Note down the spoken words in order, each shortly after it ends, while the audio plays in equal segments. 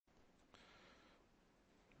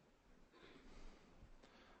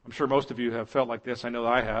I'm sure most of you have felt like this. I know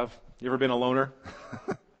that I have. You ever been a loner?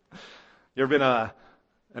 You ever been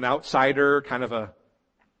an outsider, kind of a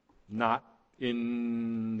not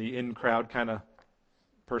in the in crowd kind of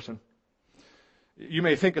person? You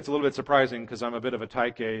may think it's a little bit surprising because I'm a bit of a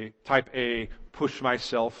type A, push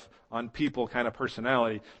myself on people kind of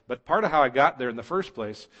personality. But part of how I got there in the first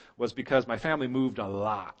place was because my family moved a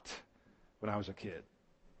lot when I was a kid.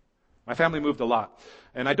 My family moved a lot.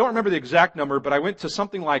 And I don't remember the exact number, but I went to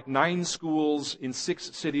something like 9 schools in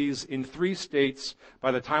 6 cities in 3 states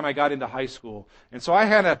by the time I got into high school. And so I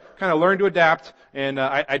had to kind of learn to adapt, and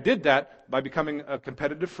I did that by becoming a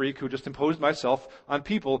competitive freak who just imposed myself on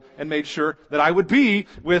people and made sure that I would be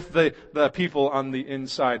with the people on the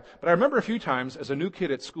inside. But I remember a few times as a new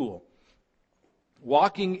kid at school,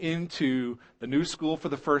 walking into the new school for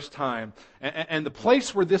the first time, and the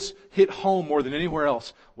place where this hit home more than anywhere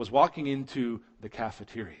else was walking into the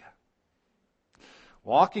cafeteria.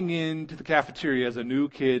 Walking into the cafeteria as a new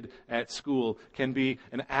kid at school can be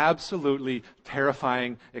an absolutely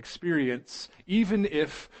terrifying experience, even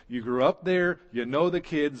if you grew up there, you know the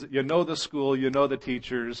kids, you know the school, you know the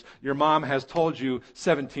teachers, your mom has told you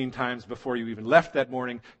 17 times before you even left that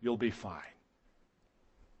morning, you'll be fine.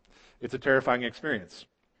 It's a terrifying experience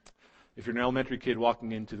if you're an elementary kid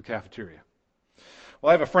walking into the cafeteria. Well,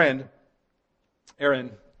 I have a friend, Aaron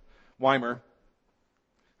Weimer,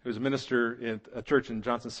 who's a minister in a church in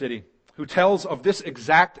Johnson City, who tells of this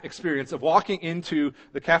exact experience of walking into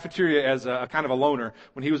the cafeteria as a kind of a loner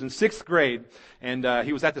when he was in 6th grade, and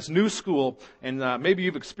he was at this new school, and maybe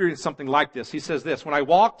you've experienced something like this. He says this: when I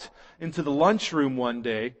walked into the lunchroom one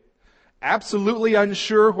day, absolutely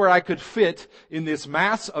unsure where I could fit in this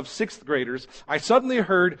mass of 6th graders, I suddenly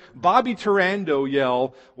heard Bobby Tarando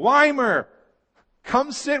yell, "Weimer,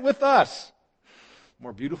 come sit with us."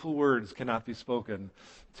 More beautiful words cannot be spoken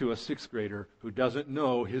to a 6th grader who doesn't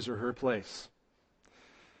know his or her place.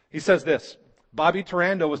 He says this: Bobby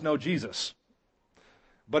Tarando was no Jesus,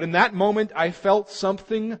 but in that moment I felt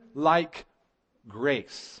something like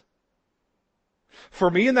grace.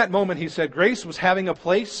 For me in that moment, he said, grace was having a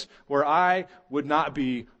place where I would not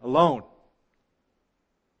be alone.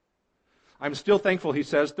 I'm still thankful, he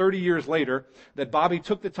says, 30 years later, that Bobby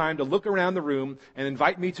took the time to look around the room and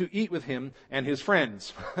invite me to eat with him and his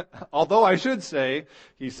friends. Although I should say,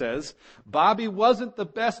 he says, Bobby wasn't the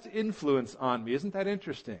best influence on me. Isn't that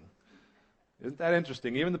interesting? Isn't that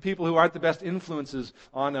interesting? Even the people who aren't the best influences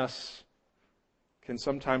on us can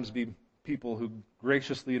sometimes be people who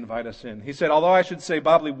graciously invite us in. He said, although I should say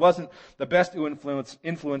Bobby wasn't the best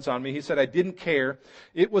influence on me, he said, I didn't care.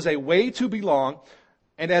 It was a way to belong.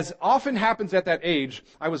 And as often happens at that age,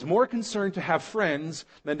 I was more concerned to have friends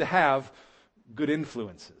than to have good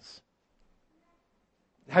influences.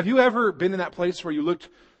 Have you ever been in that place where you looked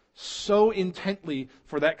so intently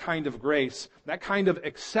for that kind of grace, that kind of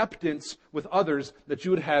acceptance with others, that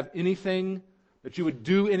you would have anything, that you would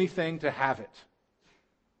do anything to have it?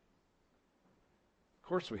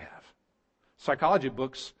 Of course we have. Psychology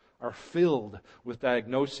books are filled with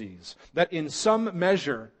diagnoses that in some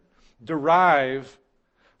measure derive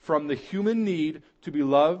from the human need to be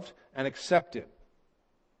loved and accepted,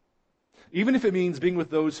 even if it means being with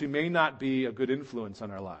those who may not be a good influence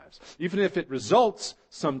on our lives, even if it results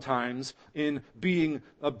sometimes in being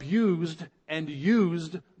abused and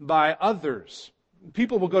used by others.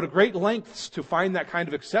 People will go to great lengths to find that kind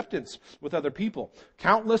of acceptance with other people.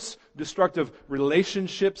 Countless destructive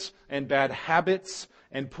relationships and bad habits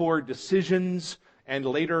and poor decisions and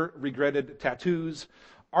later regretted tattoos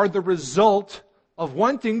are the result of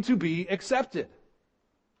wanting to be accepted.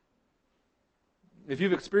 If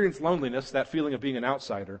you've experienced loneliness, that feeling of being an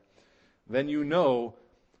outsider, then you know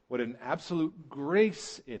what an absolute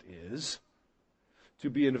grace it is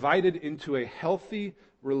to be invited into a healthy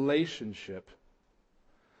relationship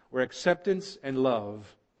where acceptance and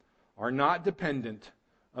love are not dependent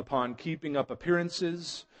upon keeping up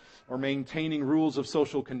appearances or maintaining rules of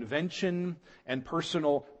social convention and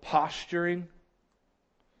personal posturing.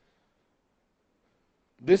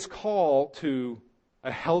 This call to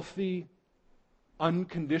a healthy,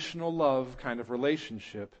 unconditional love kind of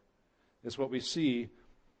relationship is what we see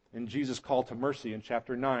in Jesus' call to mercy in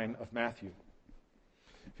chapter 9 of Matthew.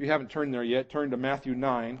 If you haven't turned there yet, turn to Matthew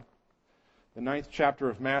 9. The 9th chapter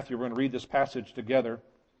of Matthew. We're going to read this passage together.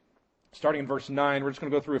 Starting in verse 9, we're just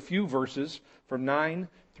going to go through a few verses from 9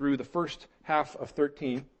 through the first half of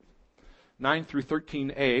 13. 9 through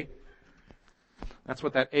 13a. That's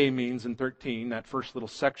what that A means in 13, that first little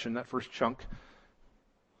section, that first chunk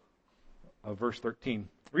of verse 13.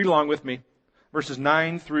 Read along with me. Verses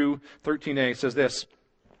 9 through 13a says this: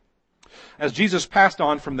 As Jesus passed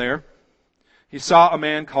on from there, he saw a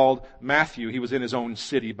man called Matthew. He was in his own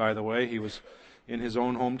city, by the way. He was in his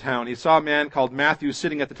own hometown. He saw a man called Matthew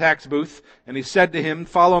sitting at the tax booth, and he said to him,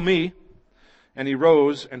 "Follow me." And he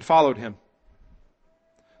rose and followed him.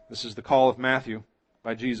 This is the call of Matthew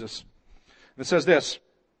by Jesus. And it says this.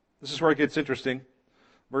 This is where it gets interesting.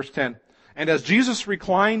 Verse 10. "And as Jesus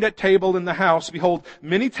reclined at table in the house, behold,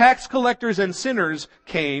 many tax collectors and sinners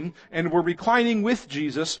came and were reclining with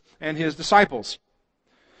Jesus and his disciples.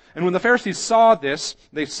 And when the Pharisees saw this,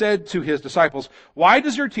 they said to his disciples, 'Why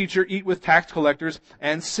does your teacher eat with tax collectors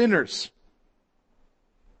and sinners?'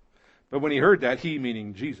 But when he heard that, he,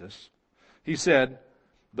 meaning Jesus, he said,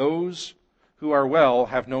 'Those who are well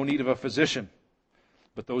have no need of a physician,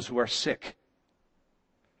 but those who are sick.'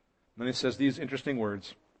 And then he says these interesting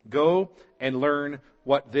words, 'Go and learn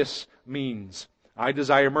what this means. I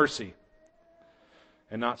desire mercy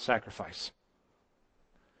and not sacrifice.'"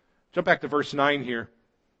 Jump back to verse 9 here,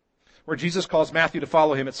 where Jesus calls Matthew to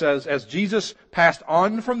follow him. It says, "As Jesus passed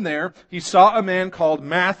on from there, he saw a man called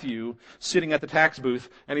Matthew sitting at the tax booth,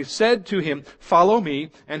 and he said to him, 'Follow me,'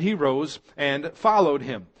 and he rose and followed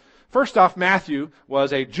him." First off, Matthew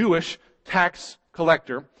was a Jewish tax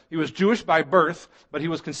collector. He was Jewish by birth, but he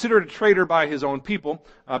was considered a traitor by his own people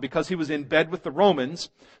because he was in bed with the Romans.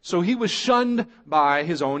 So he was shunned by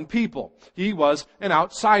his own people. He was an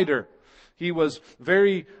outsider. He was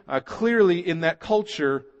very clearly in that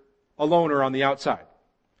culture a loner on the outside.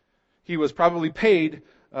 He was probably paid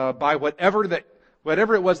by whatever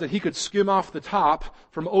it was that he could skim off the top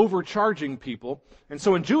from overcharging people. And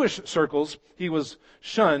so in Jewish circles, he was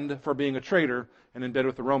shunned for being a traitor and in bed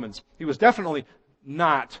with the Romans. He was definitely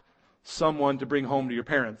not someone to bring home to your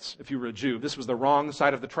parents if you were a Jew. This was the wrong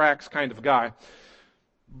side of the tracks kind of guy.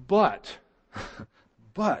 But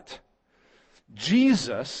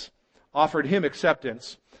Jesus offered him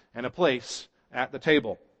acceptance and a place at the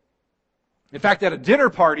table. In fact, at a dinner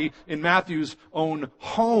party in Matthew's own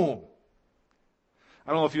home.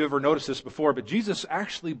 I don't know if you've ever noticed this before, but Jesus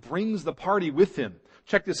actually brings the party with him.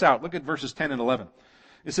 Check this out. Look at verses 10 and 11.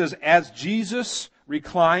 It says, "As Jesus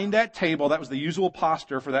reclined at table," that was the usual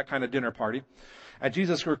posture for that kind of dinner party. "As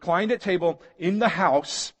Jesus reclined at table in the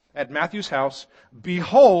house, at Matthew's house,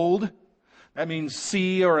 behold," that means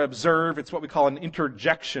see or observe. It's what we call an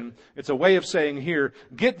interjection. It's a way of saying here,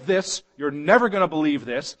 get this, you're never going to believe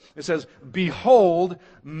this. It says, "Behold,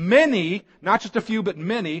 many," not just a few, but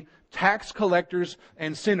many, "tax collectors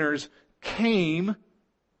and sinners came,"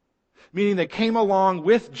 meaning they came along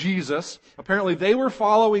with Jesus. Apparently they were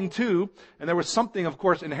following too, and there was something, of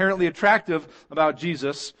course, inherently attractive about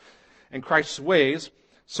Jesus and Christ's ways.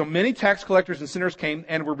 So many tax collectors and sinners came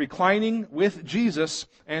and were reclining with Jesus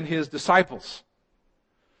and his disciples.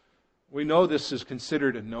 We know this is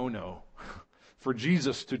considered a no-no for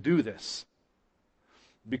Jesus to do this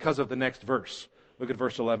because of the next verse. Look at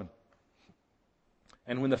verse 11.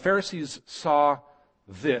 "And when the Pharisees saw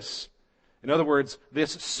this," in other words,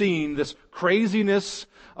 this scene, this craziness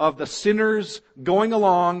of the sinners going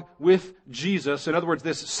along with Jesus. In other words,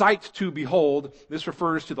 this sight to behold. This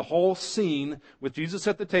refers to the whole scene with Jesus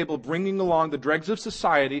at the table, bringing along the dregs of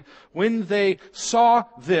society. When they saw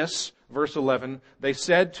this, verse 11, they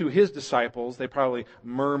said to his disciples, they probably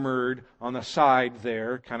murmured on the side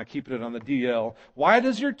there, kind of keeping it on the DL, "Why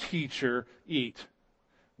does your teacher eat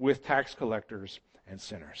with tax collectors and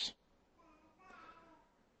sinners?"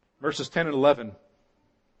 Verses 10 and 11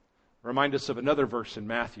 remind us of another verse in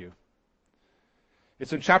Matthew.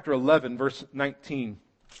 It's in chapter 11, verse 19.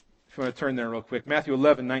 If you want to turn there real quick. Matthew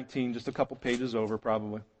 11, 19, just a couple pages over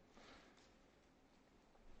probably.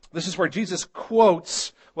 This is where Jesus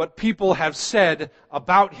quotes what people have said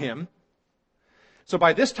about him. So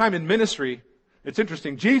by this time in ministry, it's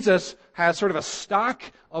interesting. Jesus has sort of a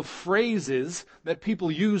stock of phrases that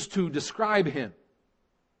people use to describe him.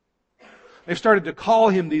 They've started to call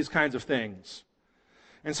him these kinds of things.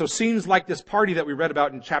 And so scenes like this party that we read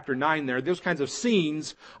about in chapter 9 there, those kinds of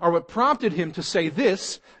scenes are what prompted him to say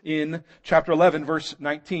this in chapter 11, verse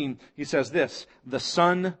 19. He says this, "The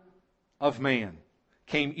Son of Man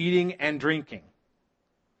came eating and drinking.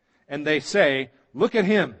 And they say, 'Look at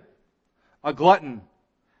him, a glutton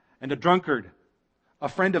and a drunkard, a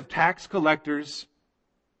friend of tax collectors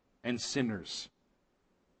and sinners.'"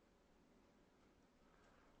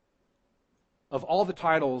 Of all the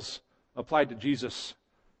titles applied to Jesus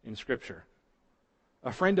in Scripture,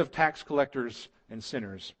 a friend of tax collectors and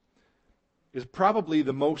sinners is probably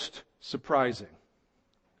the most surprising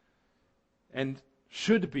and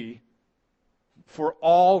should be, for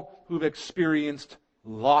all who've experienced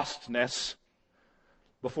lostness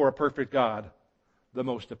before a perfect God, the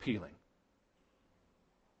most appealing.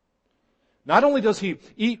 Not only does he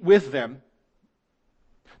eat with them,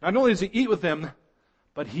 Not only does he eat with them,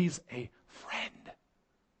 but he's a friend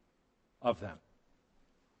of them.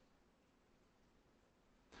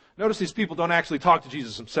 Notice these people don't actually talk to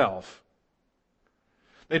Jesus himself.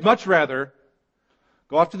 They'd much rather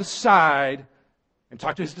go off to the side and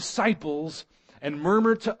talk to his disciples and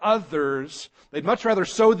murmur to others. They'd much rather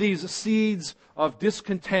sow these seeds of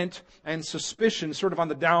discontent and suspicion sort of on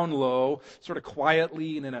the down low, sort of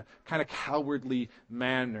quietly and in a kind of cowardly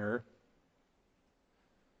manner.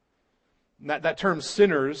 That term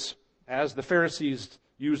sinners, as the Pharisees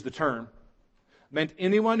used the term, meant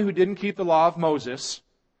anyone who didn't keep the law of Moses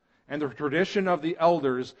and the tradition of the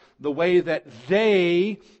elders the way that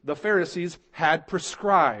they, the Pharisees, had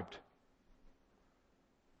prescribed.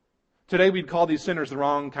 Today we'd call these sinners the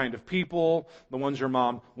wrong kind of people, the ones your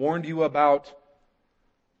mom warned you about.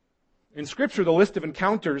 In Scripture, the list of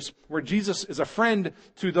encounters where Jesus is a friend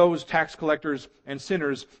to those tax collectors and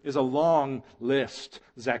sinners is a long list.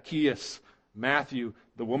 Zacchaeus, Matthew,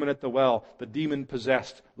 the woman at the well, the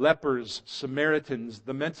demon-possessed, lepers, Samaritans,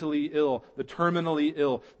 the mentally ill, the terminally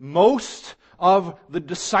ill. Most of the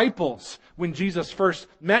disciples, when Jesus first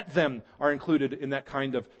met them, are included in that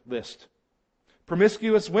kind of list.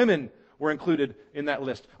 Promiscuous women were included in that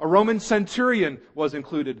list. A Roman centurion was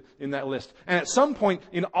included in that list. And at some point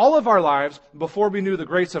in all of our lives, before we knew the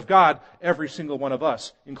grace of God, every single one of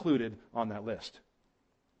us included on that list.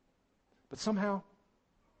 But somehow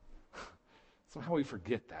we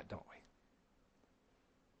forget that, don't we?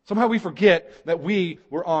 Somehow we forget that we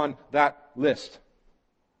were on that list.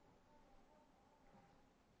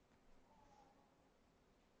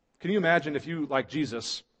 Can you imagine if you, like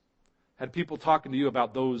Jesus, had people talking to you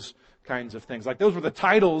about those kinds of things? Like those were the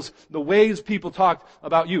titles, the ways people talked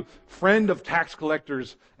about you. Friend of tax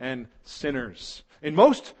collectors and sinners. In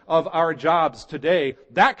most of our jobs today,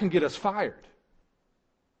 that can get us fired.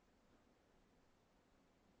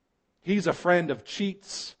 He's a friend of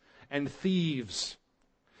cheats and thieves.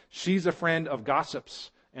 She's a friend of gossips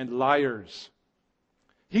and liars.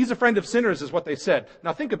 He's a friend of sinners is what they said.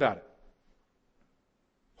 Now think about it.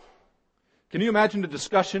 Can you imagine the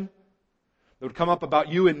discussion that would come up about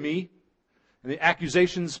you and me? And the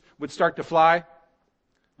accusations would start to fly?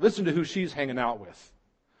 Listen to who she's hanging out with.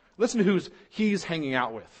 Listen to who he's hanging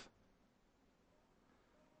out with.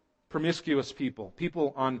 Promiscuous people,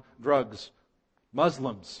 people on drugs,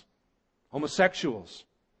 Muslims, homosexuals,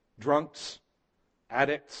 drunks,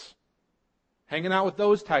 addicts. Hanging out with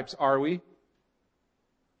those types, are we?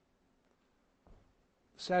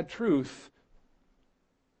 Sad truth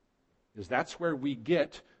is that's where we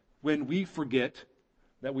get when we forget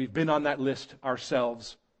that we've been on that list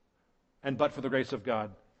ourselves, and but for the grace of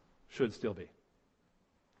God, should still be.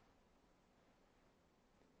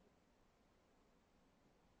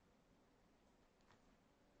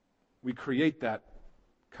 We create that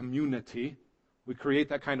community. We create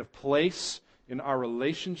that kind of place in our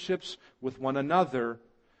relationships with one another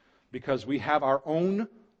because we have our own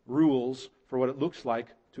rules for what it looks like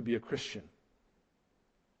to be a Christian.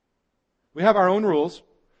 We have our own rules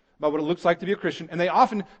about what it looks like to be a Christian, and they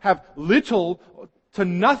often have little to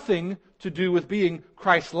nothing to do with being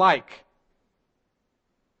Christ-like.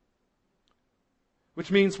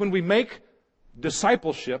 Which means when we make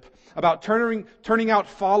discipleship about turning out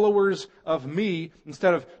followers of me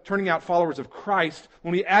instead of turning out followers of Christ,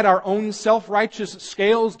 when we add our own self-righteous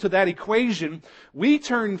scales to that equation, we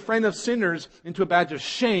turn friend of sinners into a badge of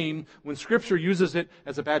shame when Scripture uses it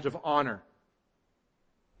as a badge of honor.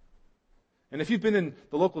 And if you've been in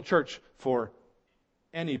the local church for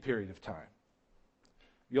any period of time,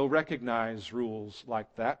 you'll recognize rules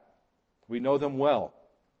like that. We know them well.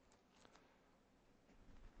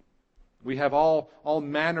 We have all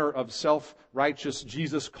manner of self-righteous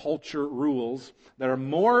Jesus culture rules that are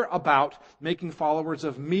more about making followers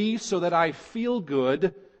of me so that I feel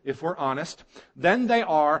good, if we're honest, than they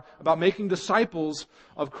are about making disciples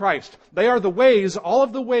of Christ. They are the ways, all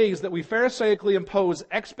of the ways that we pharisaically impose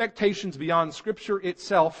expectations beyond Scripture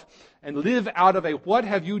itself and live out of a what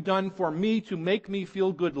have you done for me to make me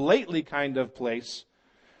feel good lately kind of place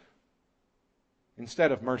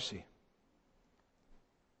instead of mercy.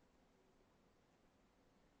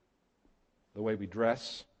 The way we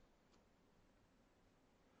dress.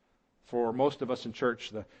 For most of us in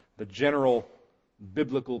church, the general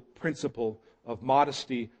biblical principle of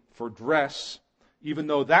modesty for dress, even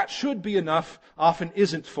though that should be enough, often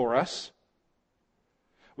isn't for us.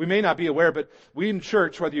 We may not be aware, but we in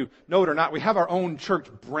church, whether you know it or not, we have our own church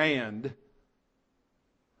brand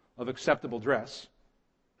of acceptable dress.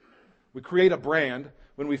 We create a brand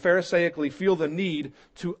when we pharisaically feel the need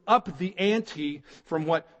to up the ante from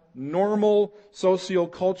what normal,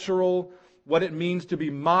 socio-cultural, what it means to be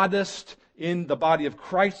modest in the body of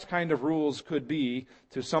Christ kind of rules could be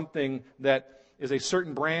to something that is a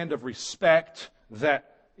certain brand of respect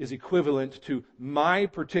that is equivalent to my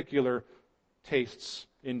particular tastes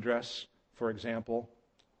in dress, for example.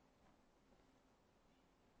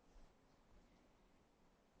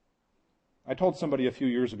 I told somebody a few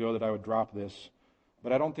years ago that I would drop this,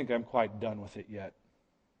 but I don't think I'm quite done with it yet.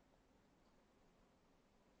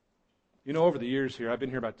 You know, over the years here, I've been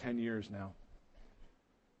here about 10 years now,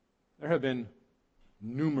 there have been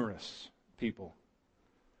numerous people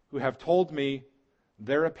who have told me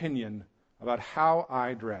their opinion about how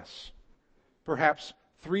I dress, perhaps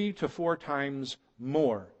 3 to 4 times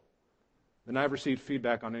more than I've received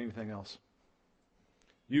feedback on anything else.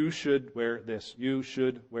 You should wear this. You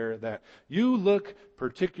should wear that. You look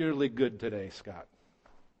particularly good today, Scott.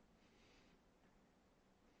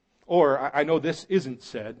 Or, I know this isn't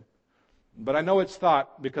said, but I know it's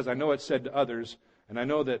thought because I know it's said to others, and I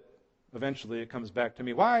know that eventually it comes back to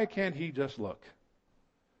me. Why can't he just look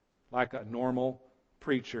like a normal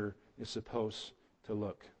preacher is supposed to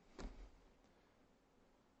look?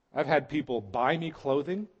 I've had people buy me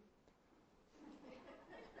clothing.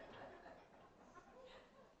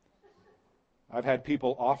 I've had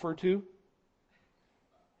people offer to.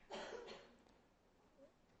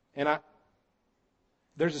 And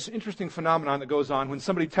there's this interesting phenomenon that goes on when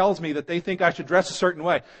somebody tells me that they think I should dress a certain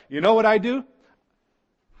way. You know what I do?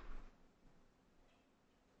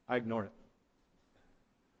 I ignore it.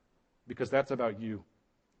 Because that's about you.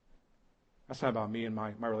 That's not about me and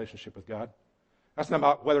my relationship with God. That's not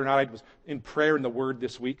about whether or not I was in prayer in the Word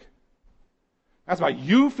this week. That's about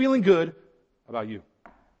you feeling good about you.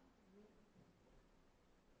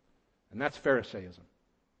 And that's Pharisaism.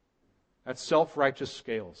 That's self-righteous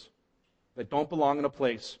scales that don't belong in a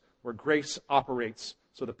place where grace operates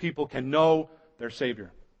so the people can know their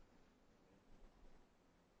Savior.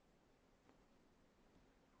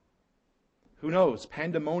 Who knows?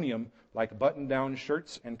 Pandemonium, like button-down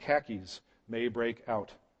shirts and khakis, may break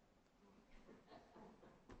out.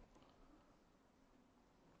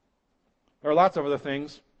 There are lots of other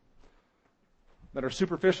things that are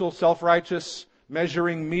superficial, self-righteous,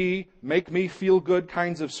 measuring me, make me feel good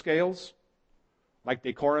kinds of scales, like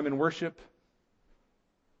decorum in worship.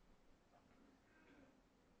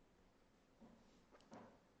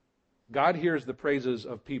 God hears the praises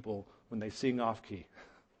of people when they sing off key.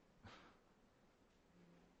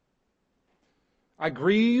 I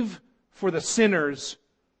grieve for the sinners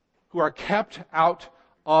who are kept out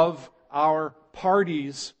of our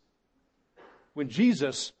parties when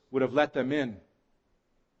Jesus would have let them in.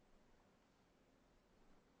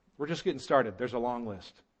 We're just getting started. There's a long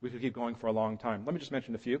list. We could keep going for a long time. Let me just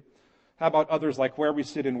mention a few. How about others like where we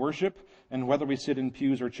sit in worship and whether we sit in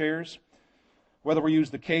pews or chairs? Whether we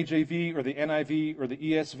use the KJV or the NIV or the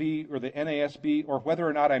ESV or the NASB, or whether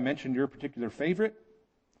or not I mention your particular favorite?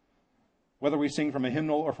 Whether we sing from a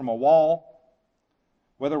hymnal or from a wall?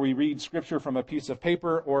 Whether we read Scripture from a piece of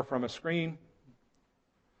paper or from a screen?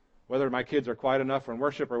 Whether my kids are quiet enough for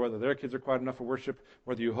worship or whether their kids are quiet enough for worship,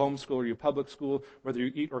 whether you homeschool or you public school, whether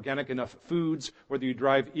you eat organic enough foods, whether you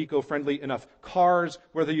drive eco-friendly enough cars,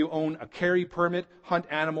 whether you own a carry permit, hunt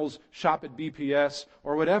animals, shop at BPS,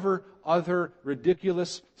 or whatever other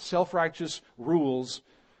ridiculous, self-righteous rules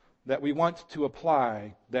that we want to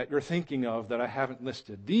apply that you're thinking of that I haven't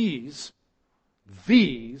listed. These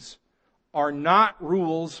are not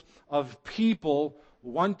rules of people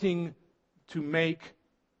wanting to make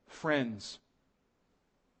friends.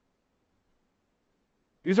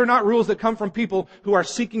 These are not rules that come from people who are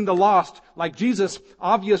seeking the lost, like Jesus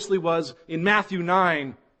obviously was in Matthew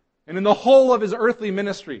 9 and in the whole of his earthly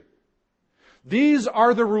ministry. These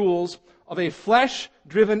are the rules of a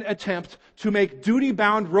flesh-driven attempt to make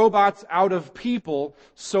duty-bound robots out of people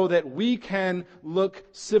so that we can look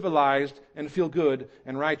civilized and feel good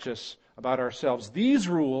and righteous about ourselves. These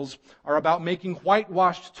rules are about making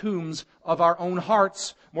whitewashed tombs of our own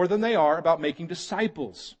hearts more than they are about making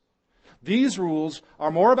disciples. These rules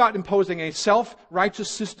are more about imposing a self-righteous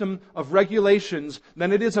system of regulations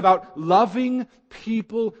than it is about loving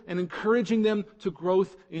people and encouraging them to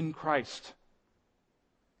growth in Christ.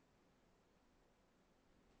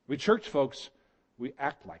 We church folks, we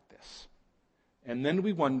act like this. And then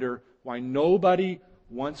we wonder why nobody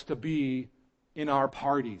wants to be in our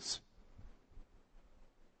parties.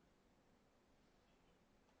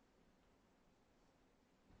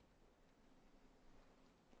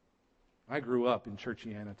 I grew up in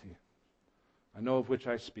churchianity. I know of which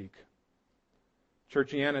I speak.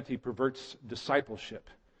 Churchianity perverts discipleship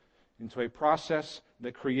into a process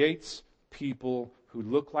that creates people who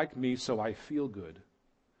look like me so I feel good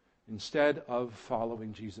instead of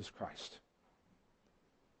following Jesus Christ.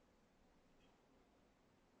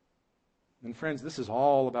 And friends, this is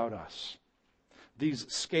all about us.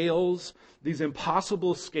 These scales, these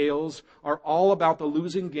impossible scales, are all about the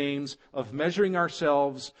losing games of measuring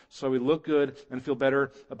ourselves so we look good and feel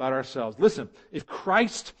better about ourselves. Listen, if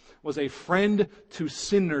Christ was a friend to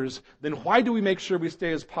sinners, then why do we make sure we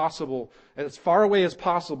stay as far away as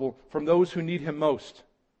possible from those who need Him most?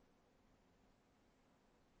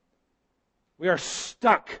 We are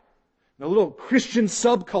stuck in a little Christian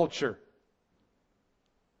subculture.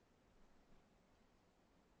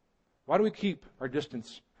 Why do we keep our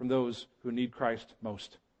distance from those who need Christ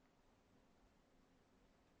most?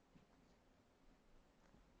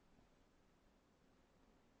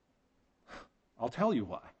 I'll tell you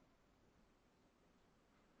why.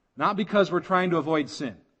 Not because we're trying to avoid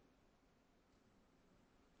sin.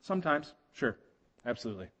 Sometimes, sure,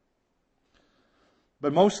 absolutely.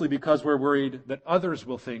 But mostly because we're worried that others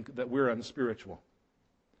will think that we're unspiritual.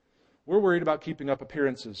 We're worried about keeping up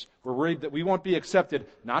appearances. We're worried that we won't be accepted,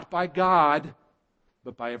 not by God,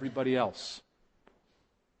 but by everybody else.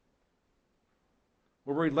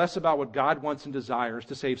 We're worried less about what God wants and desires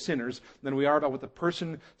to save sinners than we are about what the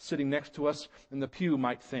person sitting next to us in the pew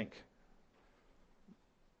might think.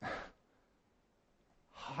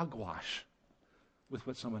 Hogwash with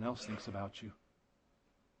what someone else thinks about you.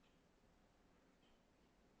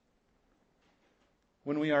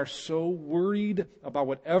 When we are so worried about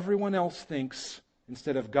what everyone else thinks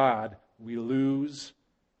instead of God, we lose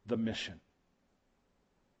the mission.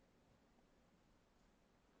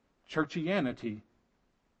 Churchianity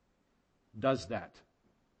does that.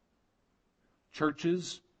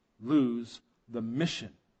 Churches lose the mission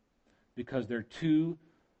because they're too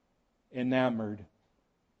enamored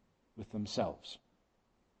with themselves.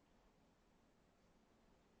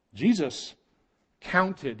 Jesus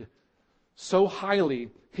counted so highly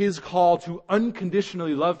His call to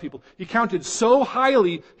unconditionally love people. He counted so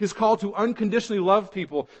highly His call to unconditionally love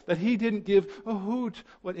people that He didn't give a hoot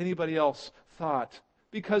what anybody else thought,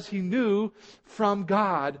 because He knew from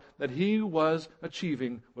God that He was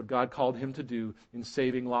achieving what God called Him to do in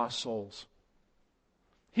saving lost souls.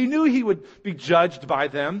 He knew He would be judged by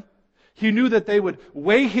them. He knew that they would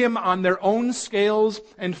weigh Him on their own scales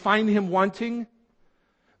and find Him wanting.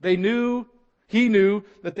 He knew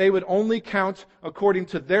that they would only count according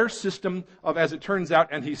to their system of, as it turns out,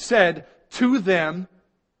 and He said, to them,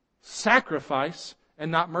 sacrifice and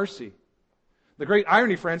not mercy. The great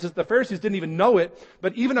irony, friends, is the Pharisees didn't even know it,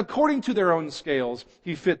 but even according to their own scales,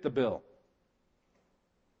 He fit the bill.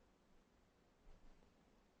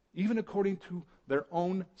 Even according to their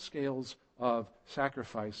own scales of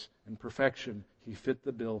sacrifice and perfection, He fit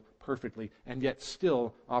the bill perfectly, and yet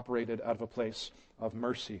still operated out of a place of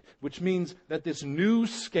mercy. Which means that this new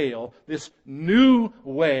scale, this new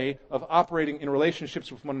way of operating in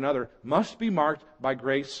relationships with one another must be marked by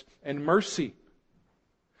grace and mercy.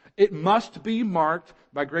 It must be marked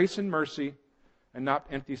by grace and mercy and not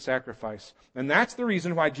empty sacrifice. And that's the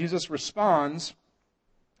reason why Jesus responds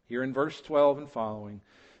here in verse 12 and following.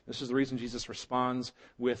 This is the reason Jesus responds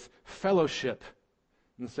with fellowship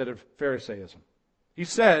instead of Pharisaism. He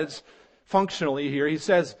says, functionally here, He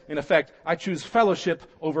says, in effect, I choose fellowship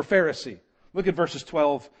over Pharisee. Look at verses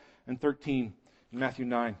 12 and 13 in Matthew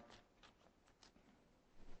 9.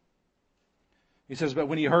 He says, but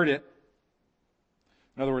when He heard it,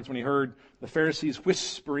 in other words, when He heard the Pharisees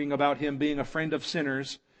whispering about Him being a friend of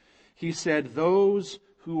sinners, He said, those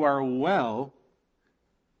who are well,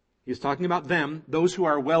 He's talking about them, those who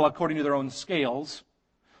are well according to their own scales,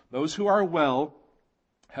 those who are well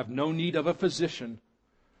have no need of a physician,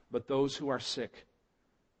 but those who are sick.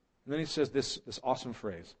 And then He says this awesome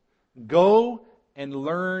phrase, go and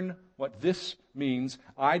learn what this means.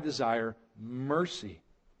 I desire mercy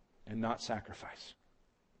and not sacrifice.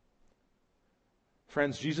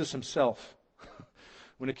 Friends, Jesus Himself,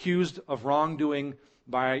 when accused of wrongdoing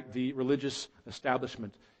by the religious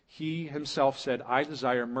establishment, He Himself said, I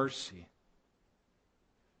desire mercy.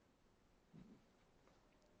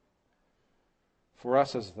 For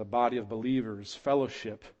us as the body of believers,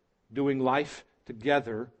 fellowship, doing life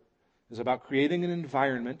together, is about creating an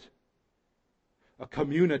environment, a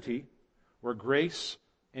community, where grace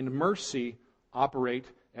and mercy operate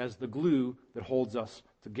as the glue that holds us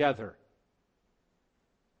together.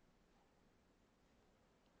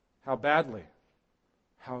 How badly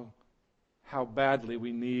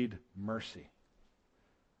we need mercy.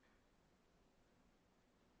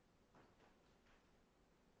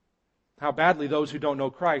 How badly those who don't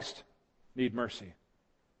know Christ need mercy.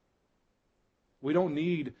 We don't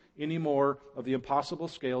need any more of the impossible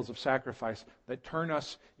scales of sacrifice that turn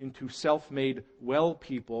us into self-made well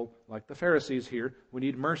people like the Pharisees here. We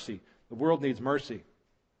need mercy. The world needs mercy.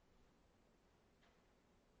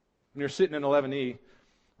 When you're sitting in 11E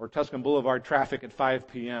or Tuscan Boulevard traffic at 5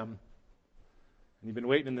 p.m., and you've been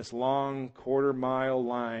waiting in this long quarter-mile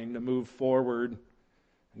line to move forward,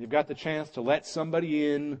 and you've got the chance to let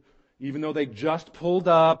somebody in, even though they just pulled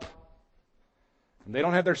up, and they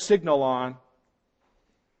don't have their signal on.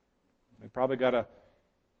 They probably got a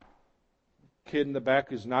kid in the back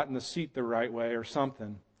who's not in the seat the right way or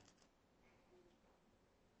something.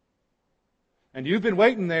 And you've been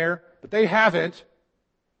waiting there, but they haven't.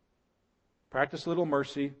 Practice a little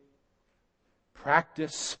mercy.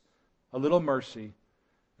 Practice a little mercy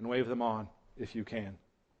and wave them on if you can.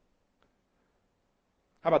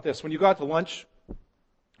 How about this? When you go out to lunch,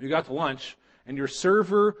 and your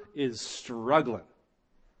server is struggling.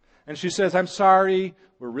 And she says, "I'm sorry,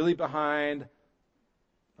 we're really behind.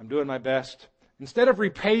 I'm doing my best." Instead of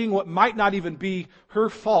repaying what might not even be her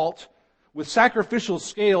fault with sacrificial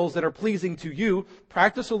scales that are pleasing to you,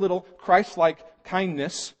 practice a little Christ-like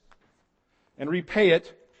kindness and repay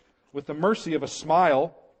it with the mercy of a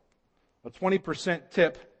smile, a 20%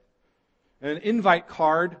 tip, and an invite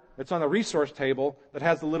card that's on the resource table that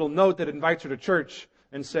has the little note that invites her to church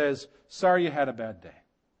and says, "Sorry you had a bad day.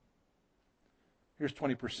 Here's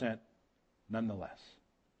 20% nonetheless."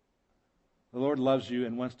 The Lord loves you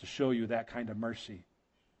and wants to show you that kind of mercy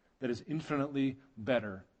that is infinitely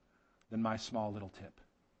better than my small little tip.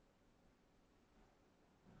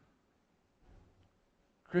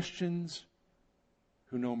 Christians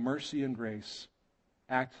who know mercy and grace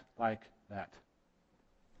act like that.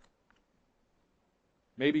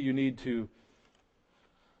 Maybe you need to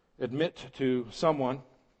admit to someone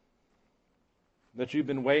that you've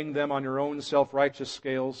been weighing them on your own self-righteous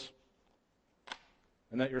scales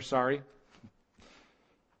and that you're sorry.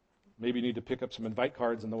 Maybe you need to pick up some invite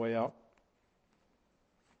cards on the way out.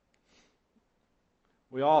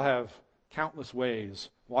 We all have countless ways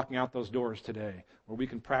walking out those doors today where we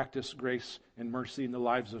can practice grace and mercy in the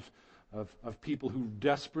lives of people who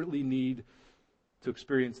desperately need to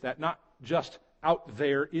experience that, not just out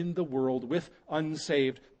there in the world with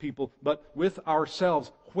unsaved people, but with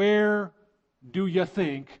ourselves. Where do you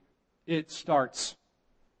think it starts?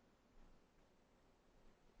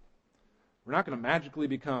 We're not going to magically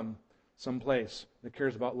become some place that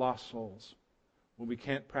cares about lost souls when we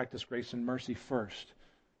can't practice grace and mercy first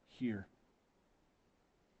here.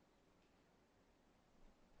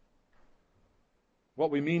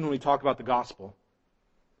 What we mean when we talk about the gospel,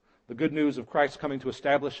 the good news of Christ coming to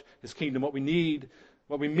establish His kingdom, what we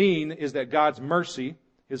mean is that God's mercy,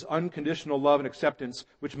 His unconditional love and acceptance,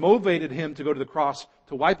 which motivated Him to go to the cross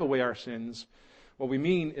to wipe away our sins, what we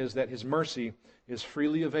mean is that His mercy is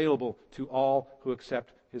freely available to all who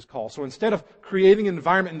accept His call. So instead of creating an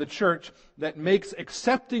environment in the church that makes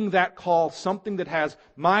accepting that call something that has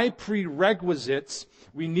my prerequisites,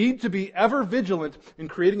 we need to be ever vigilant in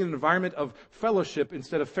creating an environment of fellowship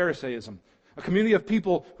instead of Pharisaism. A community of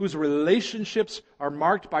people whose relationships are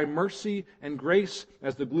marked by mercy and grace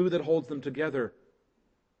as the glue that holds them together.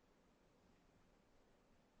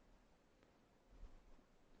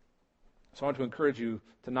 So I want to encourage you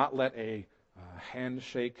to not let a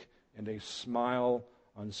handshake and a smile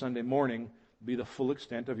on Sunday morning be the full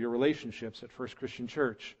extent of your relationships at First Christian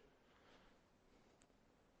Church.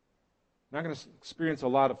 You're not going to experience a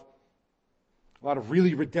lot of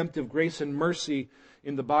really redemptive grace and mercy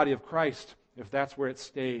in the body of Christ if that's where it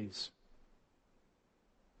stays.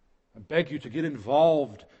 I beg you to get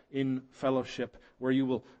involved in fellowship where you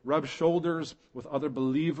will rub shoulders with other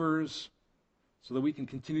believers so that we can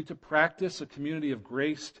continue to practice a community of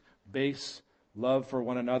grace-based love for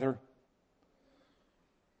one another.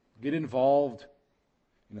 Get involved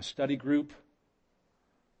in a study group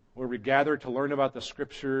where we gather to learn about the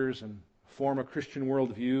Scriptures and form a Christian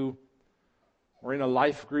worldview. Or in a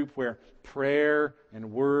life group where prayer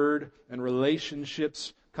and word and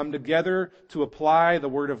relationships come together to apply the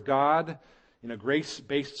Word of God in a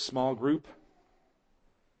grace-based small group.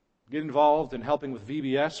 Get involved in helping with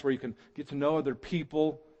VBS where you can get to know other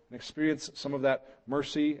people and experience some of that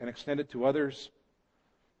mercy and extend it to others.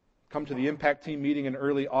 Come to the Impact Team meeting in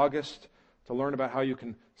early August to learn about how you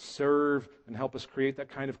can serve and help us create that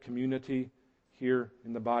kind of community here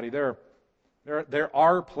in the body. There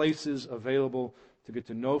are places available to get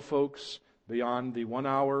to know folks beyond the 1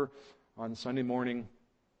 hour on Sunday morning,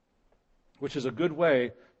 which is a good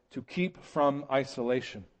way to keep from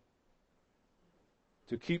isolation.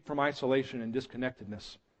 To keep from isolation and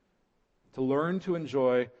disconnectedness. To learn to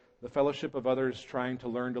enjoy the fellowship of others trying to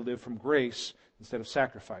learn to live from grace instead of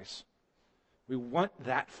sacrifice. We want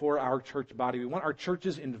that for our church body. We want our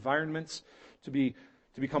church's environments to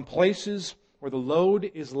become places where the load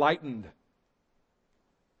is lightened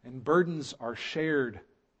and burdens are shared.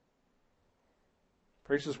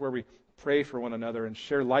 Places where we pray for one another and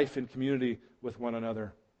share life in community with one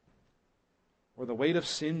another. Where the weight of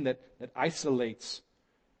sin that isolates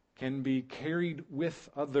can be carried with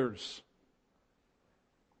others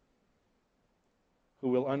who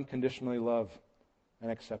will unconditionally love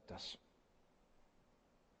and accept us.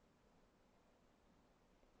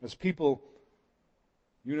 As people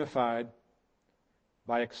unified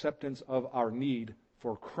by acceptance of our need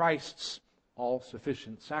for Christ's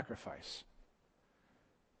all-sufficient sacrifice,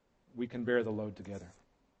 we can bear the load together.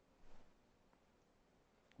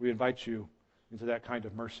 We invite you into that kind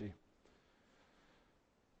of mercy.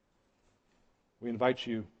 We invite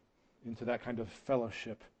you into that kind of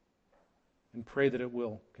fellowship and pray that it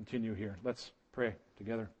will continue here. Let's pray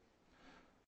together.